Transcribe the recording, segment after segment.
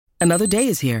Another day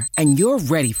is here, and you're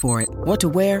ready for it. What to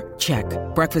wear? Check.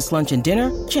 Breakfast, lunch, and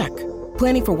dinner? Check.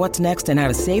 Planning for what's next and how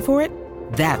to save for it?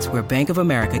 That's where Bank of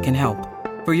America can help.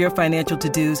 For your financial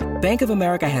to-dos, Bank of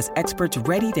America has experts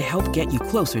ready to help get you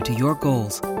closer to your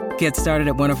goals. Get started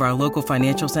at one of our local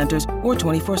financial centers or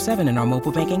 24/7 in our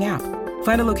mobile banking app.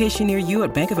 Find a location near you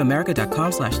at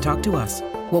bankofamerica.com/talktous.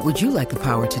 What would you like the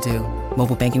power to do?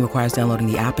 Mobile banking requires downloading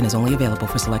the app and is only available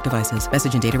for select devices.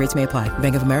 Message and data rates may apply.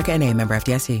 Bank of America N.A., member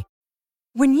FDIC.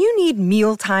 When you need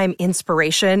mealtime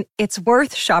inspiration, it's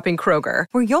worth shopping Kroger,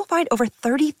 where you'll find over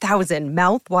 30,000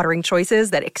 mouth-watering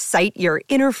choices that excite your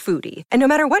inner foodie. And no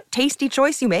matter what tasty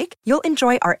choice you make, you'll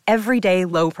enjoy our everyday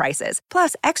low prices,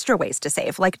 plus extra ways to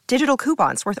save, like digital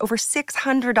coupons worth over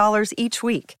 $600 each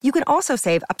week. You can also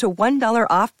save up to $1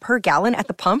 off per gallon at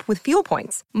the pump with fuel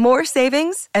points. More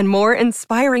savings and more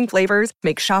inspiring flavors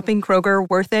make shopping Kroger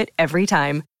worth it every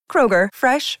time. Kroger,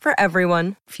 fresh for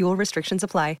everyone. Fuel restrictions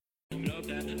apply.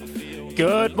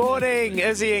 Good morning,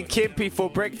 Izzy and Kempy for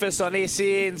breakfast on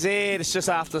SENZ. It's just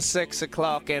after 6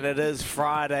 o'clock and it is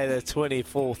Friday the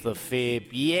 24th of Feb.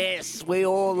 Yes, we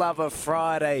all love a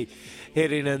Friday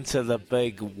heading into the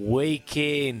big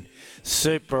weekend.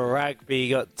 Super Rugby,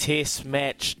 you got Test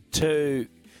Match 2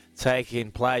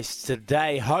 taking place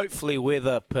today, hopefully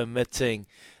weather permitting,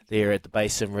 there at the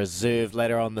Basin Reserve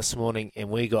later on this morning, and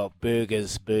we got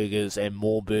burgers, and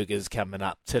more burgers coming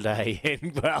up today.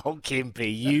 And well,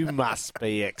 Kempy, you must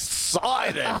be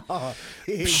excited.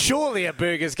 Surely a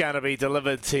burger's going to be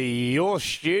delivered to your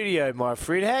studio, my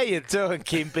friend. How you doing,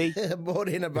 Kempy?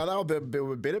 Morning, brother. I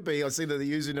better be. I see that they're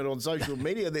using it on social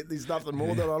media. That there's nothing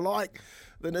more that I like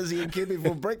than Izzy and Kempy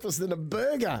for breakfast than a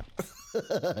burger.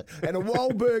 And a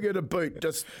Wahlburger to boot.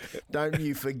 Just don't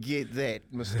you forget that,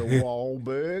 Mr.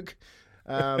 Wahlberg.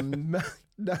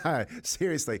 No,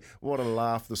 seriously, what a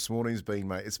laugh this morning's been,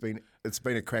 mate. It's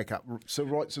been a crack up. So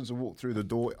right since I walked through the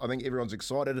door, I think everyone's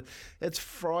excited. It's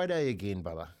Friday again,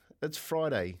 brother. It's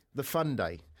Friday, the fun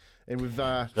day. And we've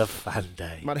the fun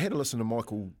day. Mate, I had to listen to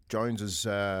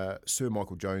Sir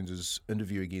Michael Jones's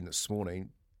interview again this morning.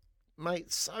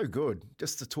 Mate, so good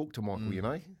just to talk to Michael, you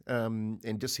know,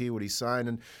 and just hear what he's saying.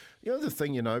 And the other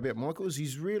thing you know about Michael is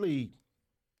he's really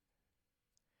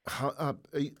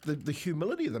the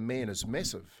humility of the man is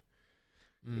massive.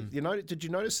 You know, did you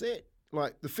notice that?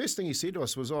 Like the first thing he said to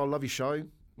us was, "Oh, I love your show. You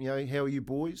know, how are you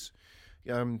boys?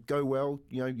 Go well.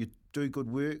 You know, you do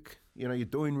good work. You know, you're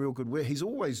doing real good work." He's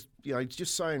always,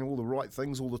 just saying all the right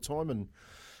things all the time, and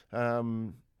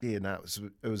it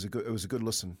was a good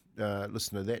listen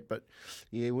to that. But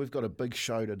yeah, we've got a big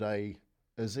show today,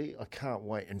 Izzy. I can't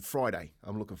wait. And Friday,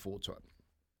 I'm looking forward to it.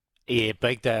 Yeah,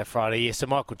 big day Friday. Yeah, so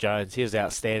Michael Jones, he was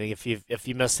outstanding. If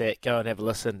you missed that, go and have a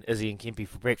listen. Izzy and Kempy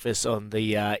for breakfast on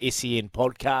the SEN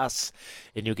podcasts,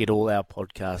 and you'll get all our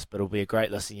podcasts. But it'll be a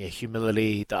great listen. Yeah,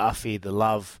 humility, the awhi, the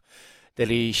love that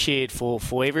he shared for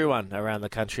everyone around the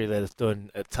country that is doing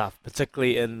it tough,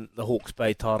 particularly in the Hawke's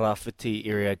Bay, Tairāwhiti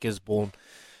area, Gisborne,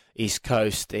 East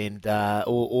Coast, and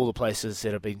all the places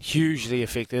that have been hugely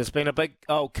affected. It's been a big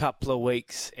old couple of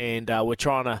weeks, and we're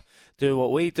trying to do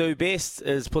what we do best,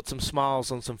 is put some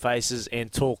smiles on some faces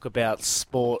and talk about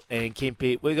sport. And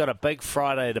Kempy, we got a big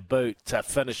Friday to boot to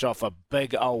finish off a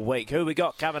big old week. Who we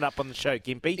got coming up on the show,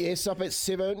 Kempy? Yes, up at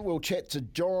 7, we'll chat to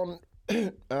John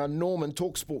Norman,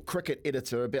 TalkSport cricket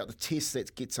editor, about the test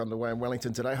that gets underway in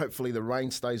Wellington today. Hopefully the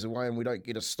rain stays away and we don't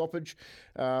get a stoppage.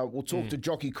 We'll talk to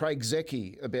jockey Craig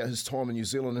Zaki about his time in New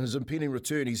Zealand and his impending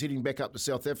return. He's heading back up to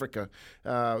South Africa.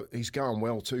 He's going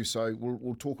well too, so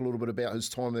we'll talk a little bit about his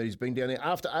time that he's been down there.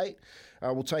 After 8,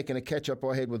 we'll take in a catch-up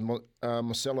I had with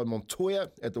Marcelo Montoya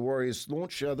at the Warriors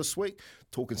launch this week,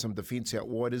 talking some defence out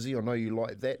wide, Izzy. I know you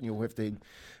like that, and you'll have to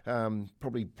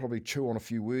probably chew on a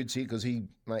few words here, because he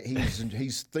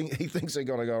thinks they're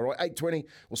going to go all right. 8:20,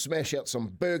 we'll smash out some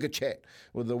burger chat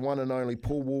with the one and only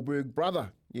Paul Wahlberg,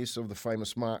 brother, yes, of the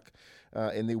famous Mark,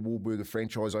 and their Wahlburger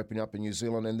franchise opening up in New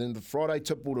Zealand. And then the Friday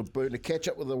tip ball to boot, and a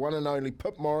catch-up with the one and only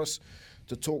Pip Morris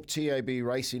to talk TAB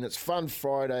racing. It's Fun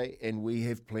Friday, and we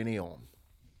have plenty on.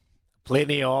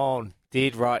 Plenty on.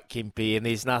 Dead right, Kempy, and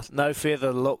there's no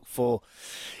further look for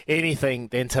anything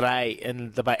than today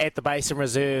at the Basin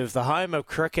Reserve, the home of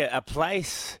cricket, a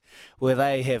place where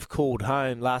they have called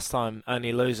home, last time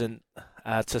only losing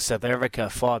to South Africa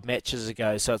 5 matches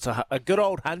ago. So it's a good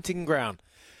old hunting ground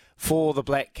for the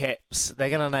Black Caps. They're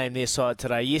going to name their side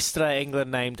today. Yesterday, England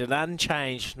named an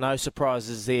unchanged, no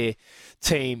surprises there,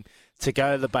 team to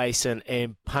go to the Basin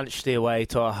and punch their way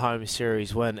to a home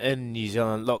series win in New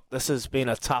Zealand. Look, this has been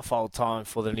a tough old time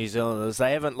for the New Zealanders.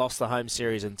 They haven't lost the home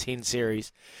series in 10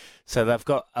 series, so they've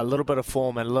got a little bit of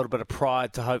form and a little bit of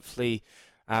pride to hopefully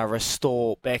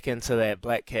restore back into that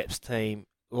Black Caps team.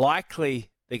 Likely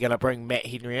they're going to bring Matt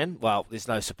Henry in. Well, there's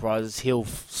no surprises. He'll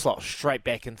slot straight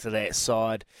back into that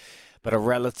side, but a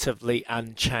relatively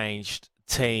unchanged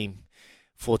team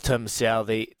for Tim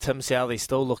Southee. Tim Southee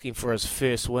still looking for his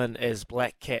first win as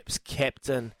Black Caps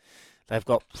captain. They've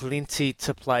got plenty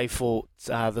to play for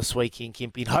this weekend,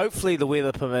 Kempy. Hopefully, the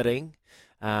weather permitting.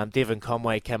 Devon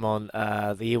Conway came on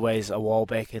the airways a while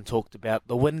back and talked about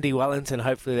the windy Wellington.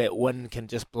 Hopefully that wind can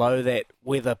just blow that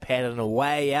weather pattern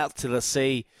away out to the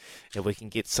sea and we can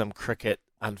get some cricket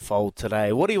unfold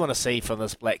today. What do you want to see from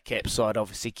this Black Cap side?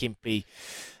 Obviously, Kempy,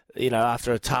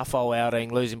 after a tough old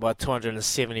outing, losing by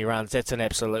 270 runs, that's an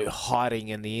absolute hiding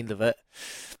in the end of it.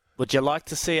 Would you like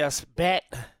to see us bat,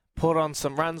 put on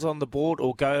some runs on the board,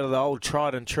 or go to the old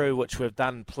tried and true, which we've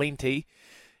done plenty,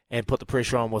 and put the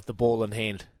pressure on with the ball in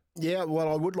hand? Yeah, well,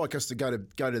 I would like us to go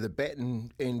to the bat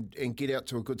and get out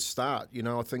to a good start.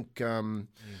 I think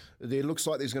there looks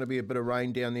like there's going to be a bit of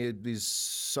rain down there. There's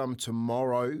some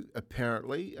tomorrow,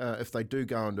 apparently. If they do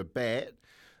go into bat,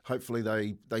 hopefully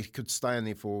they could stay in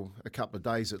there for a couple of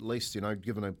days at least,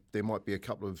 given there might be a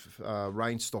couple of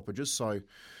rain stoppages. So,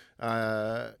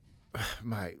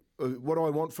 mate, what do I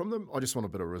want from them? I just want a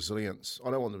bit of resilience.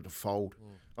 I don't want them to fold.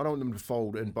 I don't want them to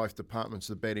fold in both departments,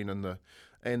 the batting and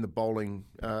the bowling.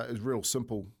 It's real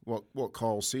simple. What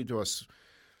Kyle said to us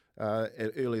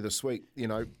earlier this week.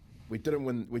 We didn't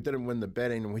win the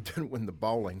batting and we didn't win the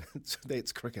bowling.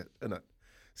 That's cricket, isn't it?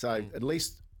 So at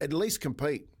least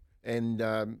compete. And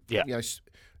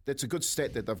that's a good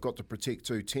stat that they've got to protect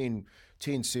too. 10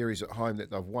 series at home that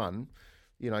they've won.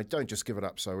 Don't just give it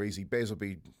up so easy. Baz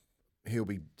he'll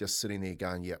be just sitting there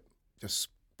going, yep, just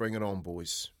bring it on,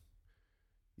 boys.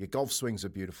 Your golf swings are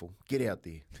beautiful. Get out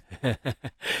there.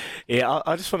 Yeah,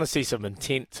 I just want to see some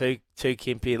intent too,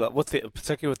 Kempy,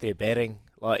 particularly with their batting.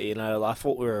 I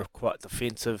thought we were quite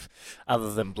defensive,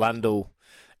 other than Blundell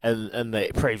in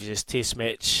the previous Test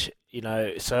match.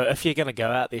 So if you're going to go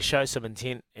out there, show some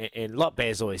intent. And like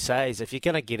Baz always says, if you're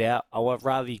going to get out, I would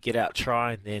rather you get out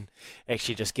trying than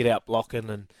actually just get out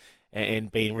blocking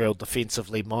and being real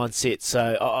defensively mindset.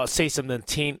 So I see some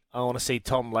intent. I want to see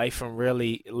Tom Latham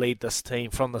really lead this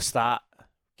team from the start,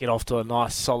 get off to a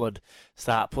nice solid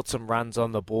start, put some runs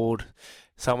on the board,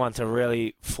 someone to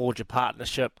really forge a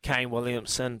partnership. Kane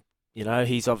Williamson,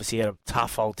 he's obviously had a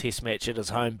tough old Test match at his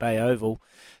home Bay Oval,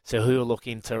 so he'll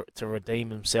looking to redeem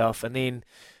himself. And then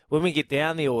when we get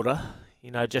down the order,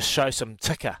 just show some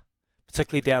ticker,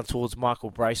 particularly down towards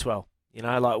Michael Bracewell.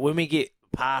 When we get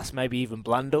past maybe even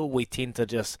Blundell, we tend to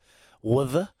just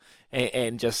wither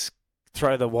and just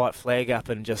throw the white flag up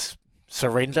and just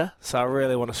surrender. So I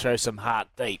really want to show some heart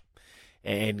deep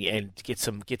and get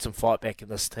some fight back in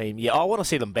this team. Yeah, I want to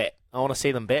see them bat.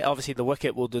 Obviously, the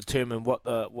wicket will determine what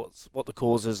the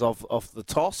cause is of the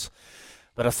toss.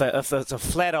 But if it's a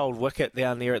flat old wicket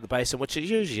down there at the basin, which it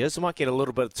usually is, it might get a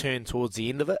little bit of turn towards the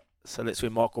end of it. So that's where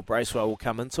Michael Bracewell will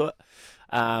come into it.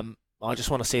 I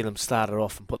just want to see them start it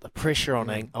off and put the pressure on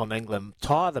England,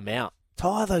 tire them out.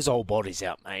 Tire those old bodies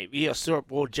out, mate. Yeah, Stuart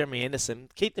Broad, Jimmy Anderson,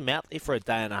 keep them out there for a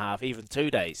day and a half, even 2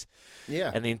 days.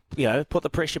 Yeah. And then, put the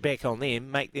pressure back on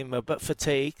them, make them a bit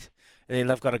fatigued, and then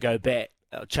they've got to go back,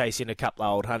 chasing a couple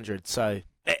of old hundreds. So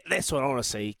that's what I want to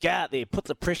see. Go out there, put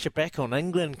the pressure back on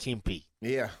England, Kempy.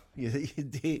 Yeah,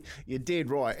 you're dead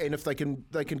right. And if they can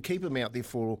keep them out there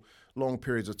for long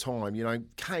periods of time,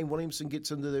 Kane Williamson gets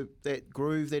into that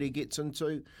groove that he gets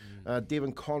into.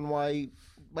 Devon Conway,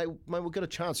 mate, we've got a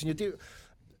chance. And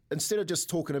instead of just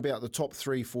talking about the top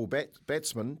 3-4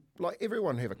 batsmen,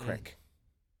 everyone have a crack.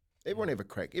 Everyone have a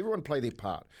crack. Everyone play their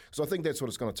part. So I think that's what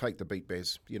it's going to take to beat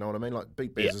Baz. You know what I mean?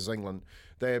 Beat Baz's England.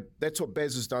 That's what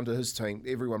Baz has done to his team.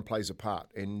 Everyone plays a part.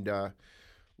 And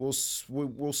we'll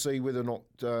see whether or not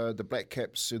the Black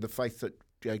Caps, the faith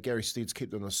that Gary Stead's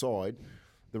kept on the side,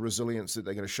 the resilience that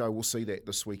they're going to show, we'll see that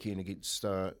this weekend against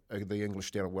the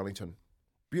English down at Wellington.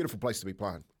 Beautiful place to be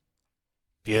playing.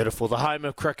 Beautiful. The home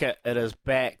of cricket, it is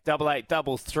back.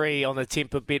 8833 on the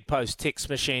Temper Bedpost text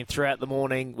machine throughout the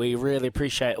morning. We really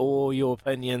appreciate all your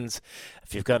opinions.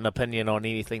 If you've got an opinion on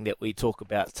anything that we talk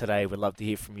about today, we'd love to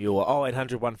hear from you.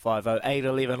 0800 150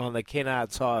 811 on the Kennard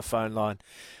Tyre phone line.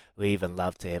 We even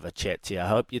love to have a chat to you. I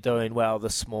hope you're doing well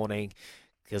this morning,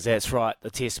 because that's right, the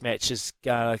Test match is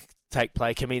going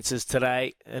to commences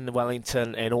today in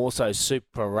Wellington, and also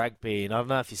Super Rugby. And I don't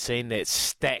know if you've seen that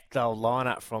stacked old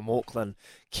lineup from Auckland.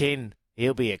 Ken,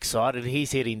 he'll be excited.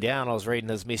 He's heading down. I was reading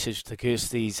his message to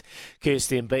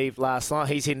Kirsty and Beeve last night.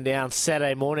 He's heading down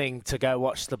Saturday morning to go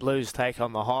watch the Blues take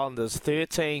on the Highlanders.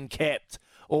 13 capped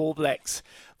All Blacks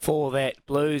for that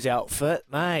Blues outfit.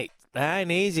 Mate, they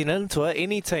ain't easing into it.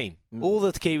 Any team. All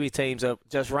the Kiwi teams are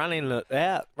just running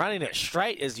it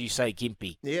straight, as you say,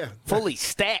 Gimpy. Yeah. Fully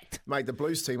stacked. Mate, the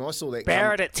Blues team, I saw that.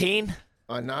 Barrett at 10.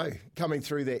 I know. Coming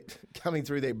through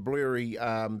that blurry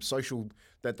social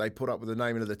that they put up with the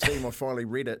name of the team, I finally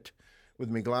read it with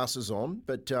my glasses on.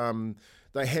 But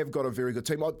they have got a very good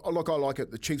team. I like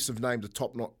it. The Chiefs have named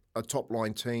a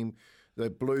top-line team. The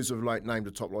Blues have named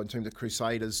a top-line team, the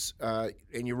Crusaders.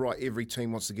 And you're right, every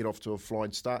team wants to get off to a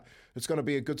flying start. It's going to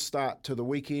be a good start to the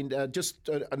weekend.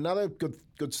 Another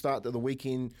good start to the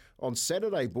weekend on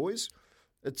Saturday, boys.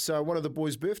 It's one of the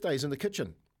boys' birthdays in the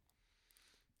kitchen.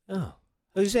 Oh,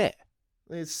 who's that?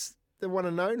 It's the one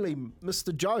and only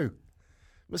Mr. Joe.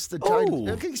 Mr. Oh.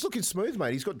 Joe. He's looking smooth,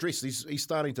 mate. He's got dressed. He's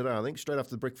starting today, I think, straight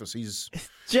after breakfast. He's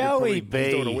Joey B.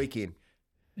 He's doing a weekend.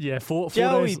 Yeah, four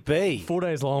Joey days, B. 4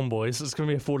 days long, boys. It's going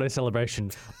to be a 4-day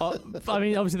celebration. I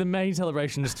mean, obviously, the main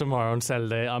celebration is tomorrow on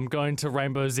Saturday. I'm going to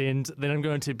Rainbow's End, then I'm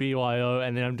going to BYO,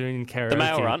 and then I'm doing karaoke. The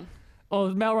mail run. Oh,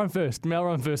 mail run first.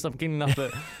 I'm getting up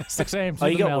at 6 a.m. to Oh,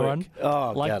 do you the got mail work. run.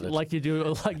 Oh, like you do,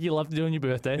 like you love to do on your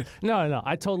birthday. No.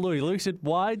 I told Louis. Louis said,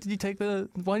 "Why did you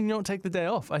not take the day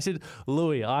off?" I said,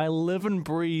 "Louis, I live and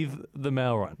breathe the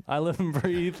mail run. I live and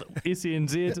breathe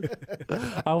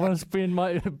SENZ. I want to spend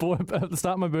at the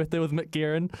start of my birthday with Mick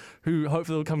Guerin, who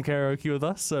hopefully will come karaoke with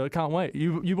us. So I can't wait.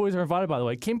 You boys are invited, by the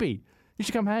way. Kempy, you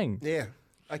should come hang. Yeah.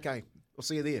 Okay. I'll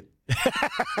see you there.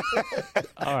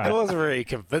 All right. It wasn't very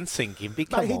convincing, Gimpy.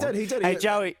 Come on. He did. Hey,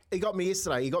 Joey. He got me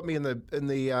yesterday. He got me in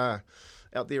the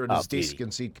out there at his desk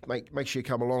and said, make sure you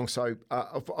come along. So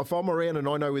if I'm around and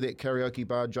I know where that karaoke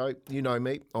bar, Joe, you know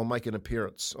me, I'll make an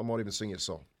appearance. I might even sing your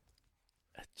song.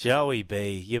 Joey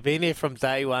B, you've been here from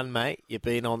day one, mate. You've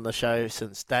been on the show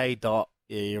since day dot.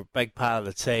 You're a big part of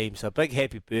the team, so a big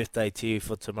happy birthday to you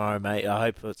for tomorrow, mate. I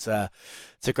hope it's a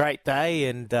great day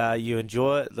and you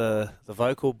enjoy it. The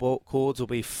vocal cords will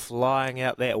be flying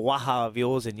out that waha of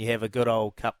yours, and you have a good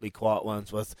old couple quiet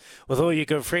ones with all your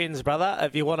good friends, brother.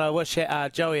 If you want to wish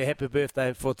Joey a happy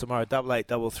birthday for tomorrow,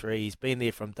 8833. He's been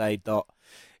there from day dot,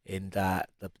 and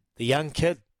the young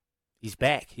kid. He's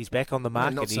back. He's back on the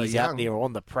market. Not so He's young. out there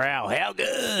on the prowl. How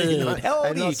good? How old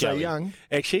are you, not so Joey? young.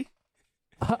 Actually?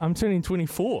 I'm turning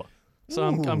 24, so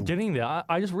I'm getting there.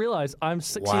 I just realised I'm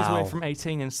 6 years Wow. away from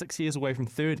 18 and 6 years away from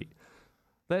 30.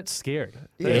 That's scary.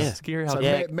 Yeah. That's scary how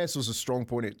So maths was a strong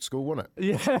point at school, wasn't it?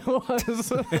 Yeah, it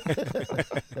was.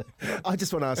 I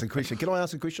just want to ask a question. Can I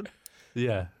ask a question?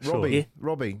 Yeah, Robbie, sure.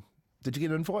 Robbie, did you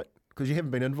get an invite? Because you haven't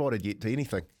been invited yet to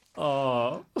anything.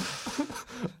 Oh.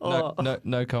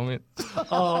 No comment.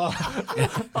 No.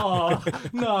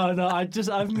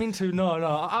 I've meant to.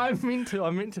 No. I've meant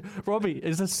to. Robbie,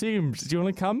 it's assumed. Do you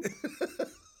want to come?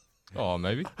 Oh,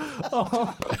 maybe.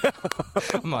 I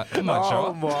might show Oh,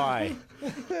 up. my.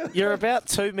 You're about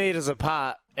 2 metres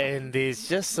apart, and there's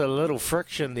just a little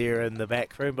friction there in the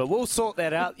back room, but we'll sort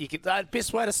that out. The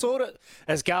best way to sort it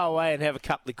is go away and have a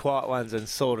couple of quiet ones and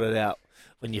sort it out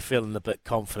when you're feeling a bit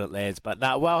confident, lads. But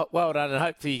no, well done, and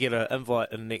hopefully you get an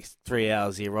invite in the next 3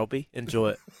 hours here, Robbie. Enjoy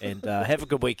it, and have a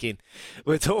good weekend.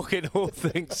 We're talking all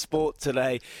things sport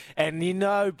today, and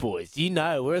boys, we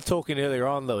were talking earlier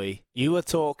on, Louis. You were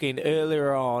talking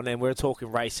earlier on, and we're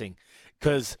talking racing,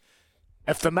 because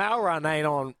if the mail run ain't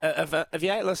on, if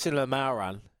you ain't listening to the mail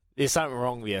run, there's something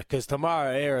wrong with you, because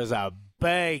tomorrow there is a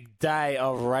big day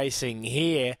of racing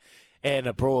here and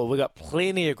abroad. We've got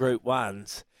plenty of Group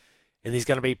 1s. And there's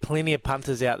going to be plenty of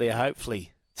punters out there,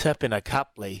 hopefully, tipping a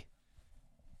coupley.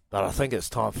 But I think it's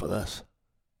time for this.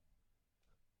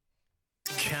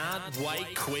 Can't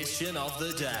wait question of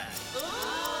the day.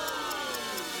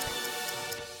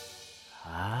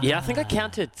 Yeah, I think I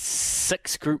counted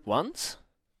 6 Group 1s.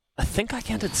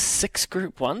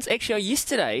 Actually,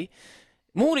 yesterday,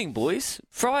 morning, boys,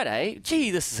 Friday,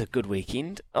 this is a good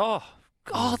weekend. Oh,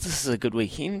 God, this is a good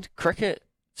weekend. Cricket,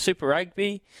 Super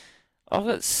Rugby. I've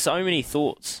got so many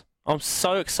thoughts. I'm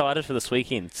so excited for this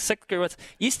weekend. 6 Group 1s.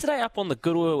 Yesterday, up on the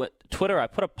Goodwill Twitter, I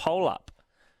put a poll up.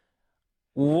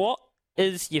 What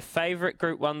is your favourite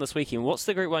Group 1 this weekend? What's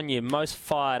the Group 1 you're most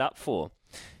fired up for?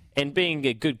 And being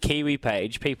a good Kiwi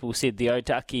page, people said the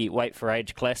Otaki Wait for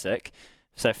Age Classic.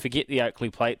 So forget the Oakley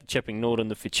Plate, the Chipping Norton,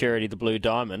 the Futurity, the Blue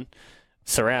Diamond.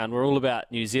 Surround. We're all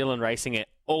about New Zealand racing at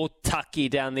Otaki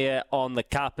down there on the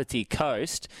Kapiti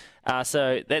coast.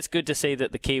 So that's good to see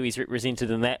that the Kiwis represented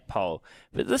in that poll.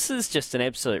 But this is just an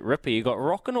absolute ripper. You've got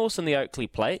Rockin' Horse in the Oakley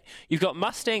Plate. You've got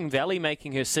Mustang Valley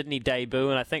making her Sydney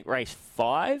debut in, I think, race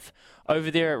 5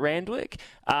 over there at Randwick.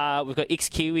 We've got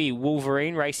ex-Kiwi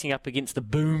Wolverine racing up against the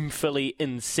Boom Filly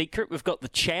in secret. We've got the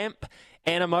Champ,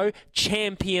 Animo,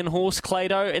 Champion Horse,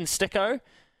 Clado and Sticko.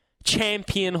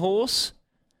 Champion Horse,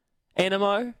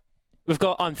 Animo, We've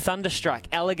got I'm Thunderstruck,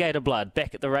 Alligator Blood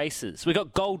back at the races. We've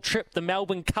got Gold Trip, the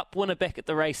Melbourne Cup winner back at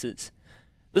the races.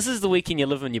 This is the weekend you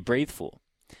live and you breathe for.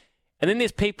 And then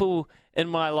there's people in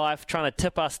my life trying to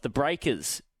tip us the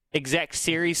Breakers. Exact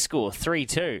series score,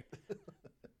 3-2.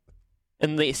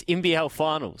 In the NBL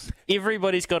finals.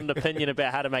 Everybody's got an opinion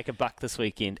about how to make a buck this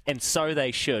weekend, and so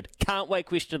they should. Can't wait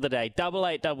question of the day.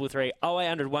 8833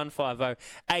 0800 150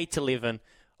 811.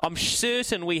 I'm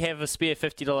certain we have a spare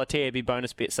 $50 TAB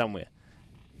bonus bet somewhere.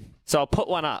 So I'll put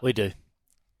one up. We do.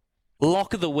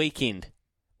 Lock of the weekend.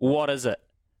 What is it?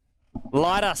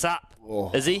 Light us up,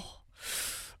 Izzy.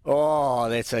 Oh,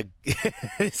 that's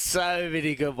there's so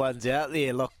many good ones out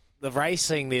there. Look, the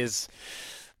racing, there's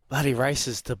bloody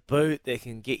races to boot that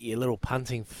can get you a little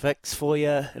punting fix for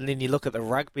you. And then you look at the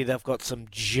rugby, they've got some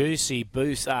juicy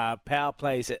boost power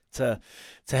plays to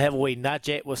have a wee nudge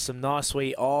at with some nice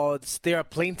wee odds. There are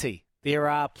plenty.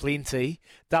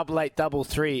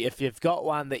 8833. If you've got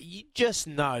one that you just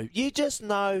know,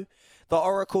 the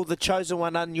oracle, the chosen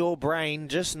one in your brain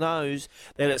just knows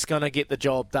that it's going to get the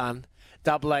job done.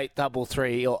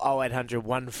 8833 or 0800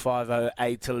 150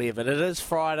 811. It is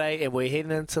Friday and we're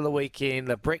heading into the weekend.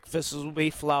 The breakfasts will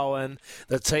be flowing,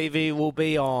 the TV will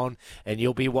be on, and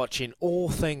you'll be watching all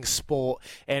things sport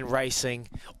and racing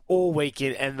all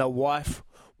weekend, and the wife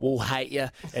will hate you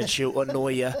and she'll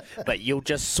annoy you, but you'll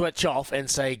just switch off and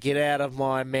say, get out of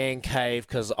my man cave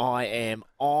because I am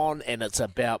on and it's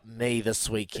about me this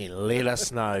weekend. Let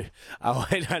us know.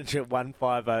 0800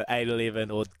 150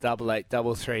 811 or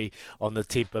 8833 on the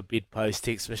Temper Bedpost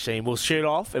text machine. We'll shoot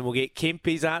off and we'll get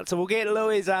Kempy's answer, we'll get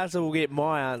Louis' answer, we'll get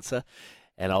my answer.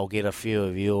 And I'll get a few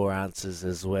of your answers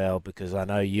as well, because I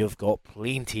know you've got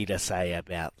plenty to say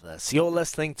about this. You're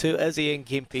listening to Izzy and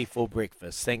Kempy for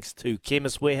breakfast, thanks to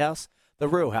Chemist Warehouse, the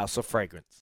real house of fragrance.